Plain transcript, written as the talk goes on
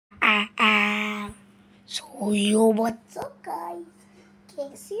सो यो WhatsApp guys,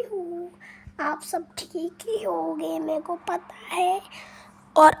 कैसे हो आप? सब ठीक ही होंगे मेरे को पता है।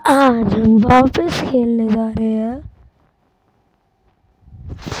 और आज हम वापस खेलने जा रहे हैं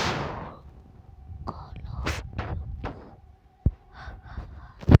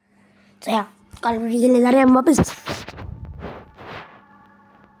कॉल ऑफ ड्यूटी खेलने जा रहे हैं हम वापस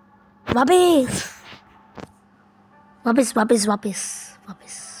वापस वापस वापस वापस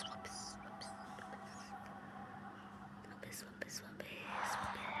वापस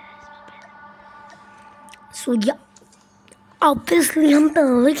सूर्या। ऑब्वियसली हम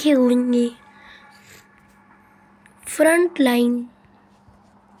पहले खेलेंगे front line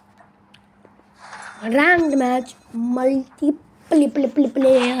ranked match multi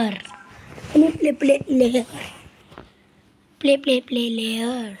player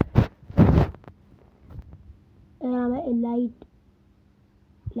मैं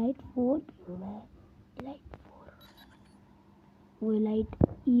लाइट 4 क्यों मैं लाइट 4 वो लाइट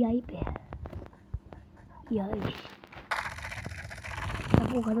EI पे है। EI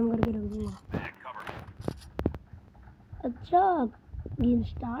सबको खत्म करके रख दूंगा। अच्छा गेम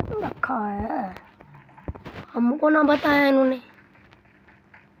स्टार्ट हो रखा है, हमको ना बताया इन्होंने,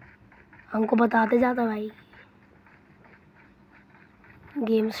 हमको बताते जाता भाई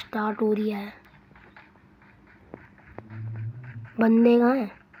गेम स्टार्ट हो रही है। बंदे कहाँ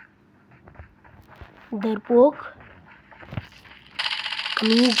हैं? डरपोक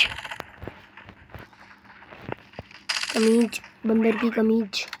कमीज बंदर की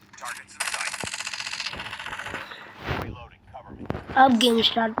कमीज। अब गेम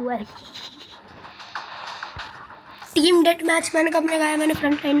स्टार्ट हुआ है। टीम डेथ मैच मैंने कब लगाया? मैंने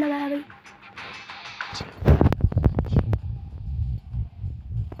फ्रंट लाइन लगाया भाई।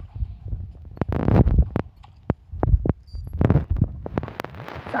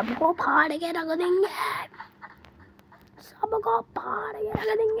 सबको फाड़ के रख देंगे,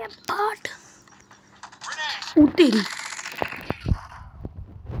 फाट तेरी।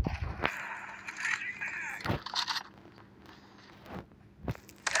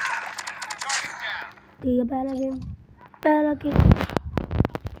 ठीक है, पहला गेम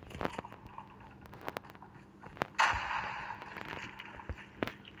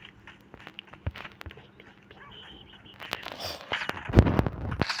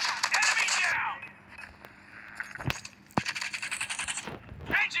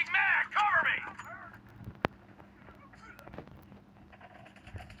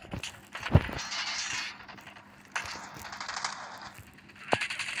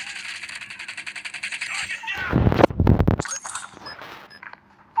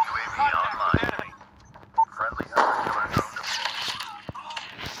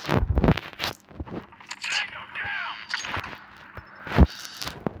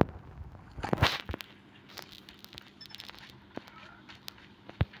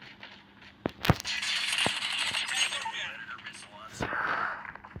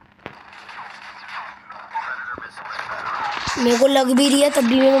मेरे को लग भी रही है तब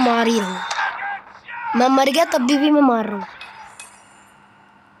भी मैं मार ही रहा हूँ। मैं मर गया तब भी मैं मार रहा हूँ।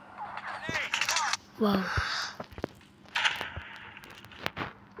 वाह,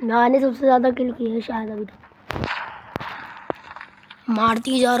 मैंने सबसे ज्यादा किल किया है शायद अभी तक।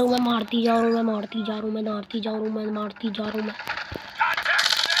 मारती जा रहा हूँ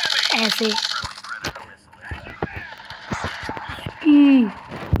ऐसे।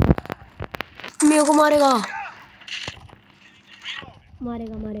 मेरे को मारेगा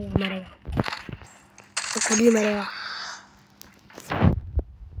तो खुद ही मरेगा।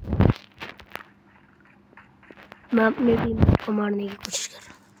 मैं अपनी टीम को मारने की कोशिश कर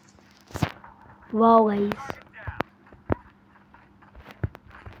रहा हूँ। वाह गाइस,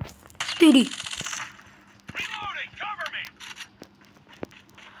 तेरी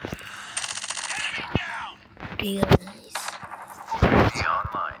ठीक है गाइस।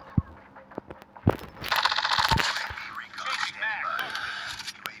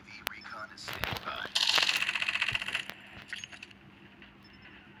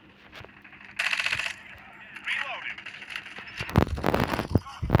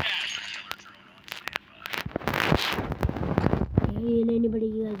 ये लेनी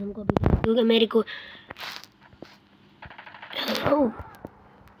पड़ेगी गाइस हमको अभी, क्योंकि मेरे को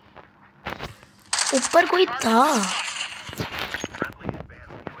ऊपर कोई था।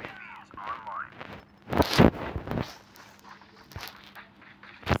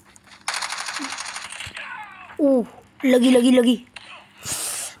 ओह लगी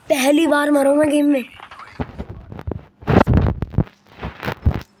पहली बार मरा मैं गेम में।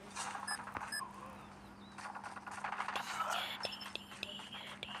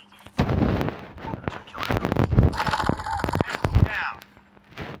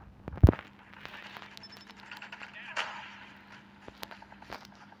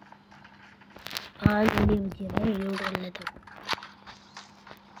 गोली बची है भाई, रिलोड कर लेता हूँ।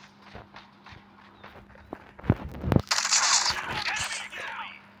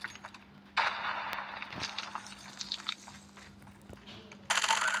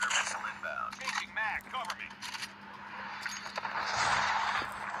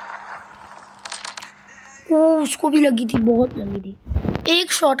 ओ उसको भी लगी थी, बहुत लगी थी।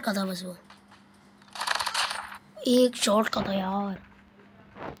 एक शॉट का था बस, वो एक शॉट का था यार।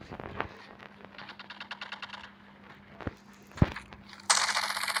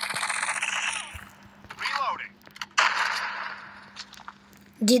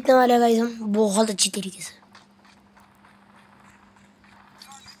 जीतने वाले गाइस हम बहुत अच्छी तरीके से।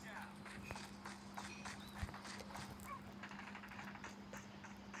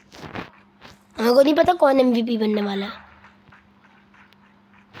 हमें को नहीं पता कौन एमवीपी बनने वाला है,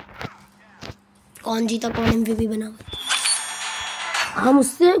 कौन जीता कौन एमवीपी बना। हम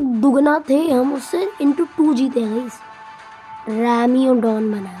उससे दुगना थे, हम उससे इंटू 2 जीते गाइस। रैमी और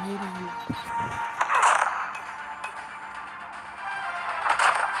डॉन बना है रैमी।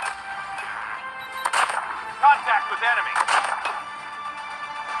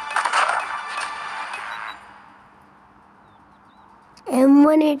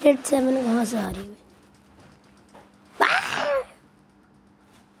 M1887 कहाँ से आ रही है?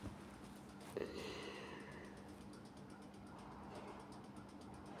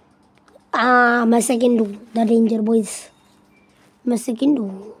 मैं सेकंड हूँ, द डेंजर बॉयज। मैं सेकंड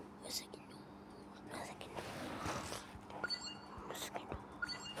हूँ।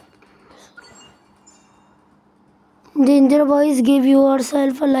 Danger boys give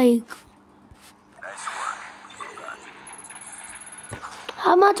yourself a like.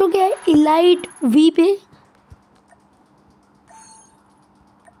 हम आ चुके हैं इलाइट वी पे।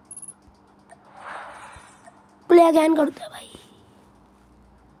 प्ले अगेन करते हैं भाई।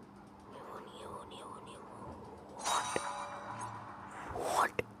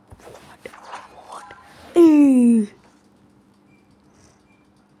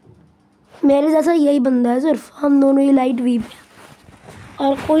 मेरे जैसा यही बंदा है सिर्फ, हम दोनों ही लाइट वी पे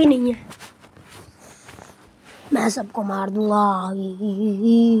और कोई नहीं है। मैं सबको मार दूंगा।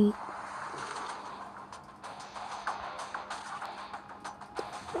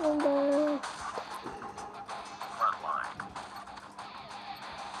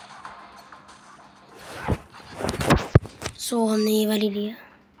 सो हमने ये वाली लिया।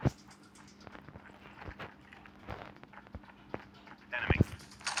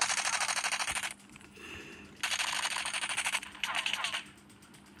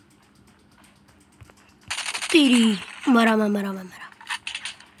 तेरी मरा मैं मरा।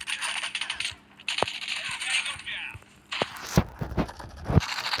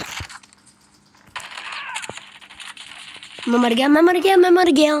 मैं मर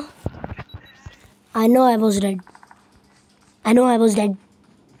गया। I know I was dead.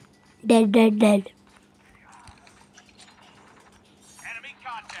 Dead.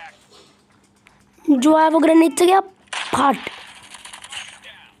 जो है वो ग्रेनेड से गया फाट।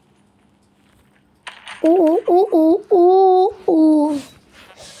 ओ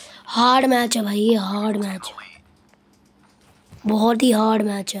हार्ड मैच है भाई, ये हार्ड मैच है, बहुत ही हार्ड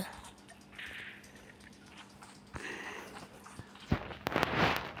मैच है।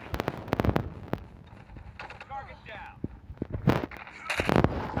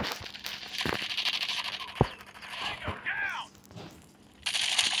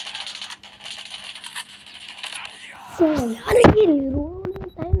 यार ये रोने में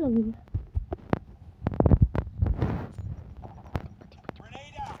टाइम लगेगा।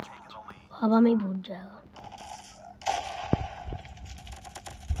 हवा में ही भूल जाएगा।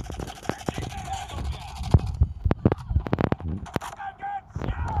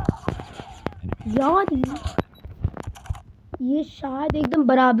 यार ये शायद एकदम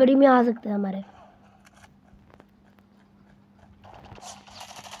बराबरी में आ सकते हैं हमारे।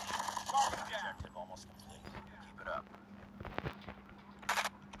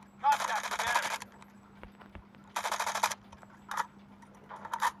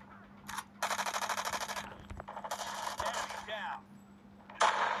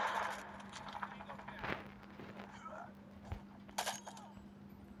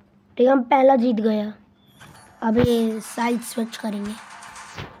 ठीक है, हम पहला जीत गया। अब ये साइड स्विच करेंगे।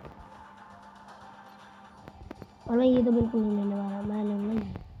 और मैं ये तो बिल्कुल नहीं लेने वाला, मैं लूँगा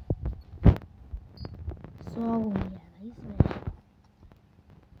ये। 100 हो गया भाई इसमें।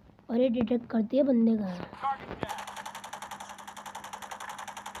 और ये डिटेक्ट करती है बंदे का।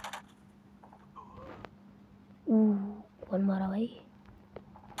 कौन मारा भाई?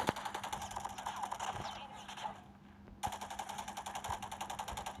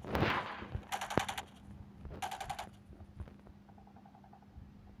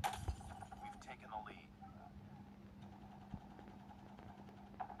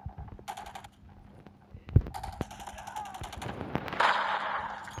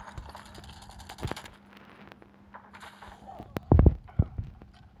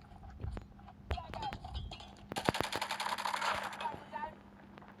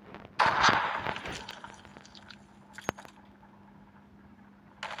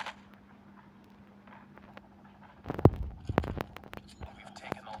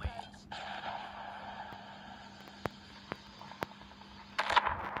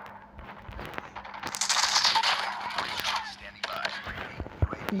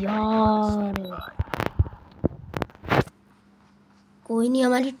 यार कोई नहीं,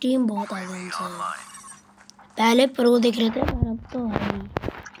 हमारी टीम बहुत आगे उनसे। पहले प्रो दिख रहे थे पर अब तो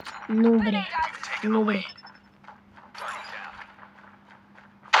भाई नूबड़े नूबड़े।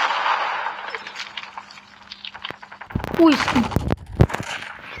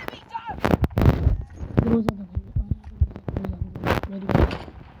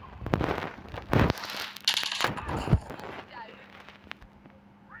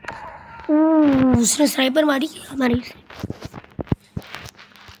 उसने स्नाइपर मारी हमारी।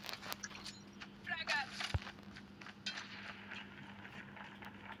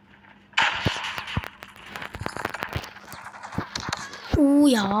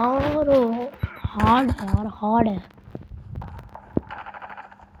 यार हार्ड है।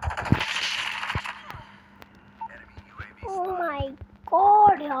 ओ माय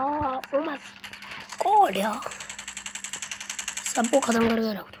गॉड यार, सबको खत्म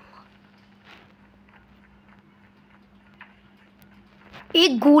करके रख दूंगा।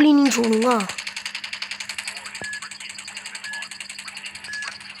 एक गोली नहीं छोड़ूंगा।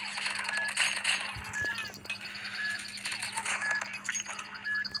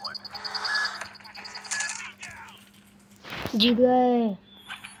 जीत गए।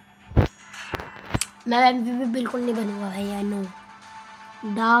 मैं एमवीपी बिल्कुल नहीं बनूंगा भाई, I know.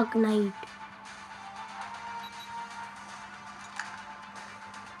 Dark night.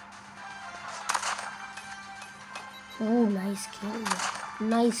 Oh nice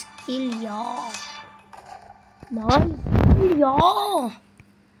किल यार।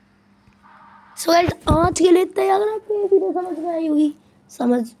 सो गाइस आज के लिए इतना ही। अगर आपको ये वीडियो समझ में आई होगी,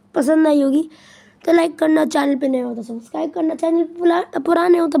 पसंद आई होगी तो लाइक करना, चैनल पे नए हो तो सब्सक्राइब करना, चैनल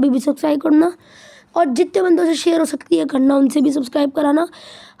पुराने हो तभी भी सब्सक्राइब करना, और जितने बंदों से शेयर हो सकती है करना उनसे भी सब्सक्राइब कराना।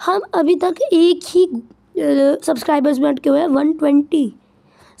 हम अभी तक एक ही सब्सक्राइबर्स में अटके हुए हैं 120।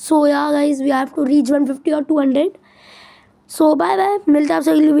 सो या guys we have to reach 150 और 200। सो बाय बाय, मिलते हैं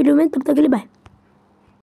आपसे अगली वीडियो में, तब तक के लिए बाय।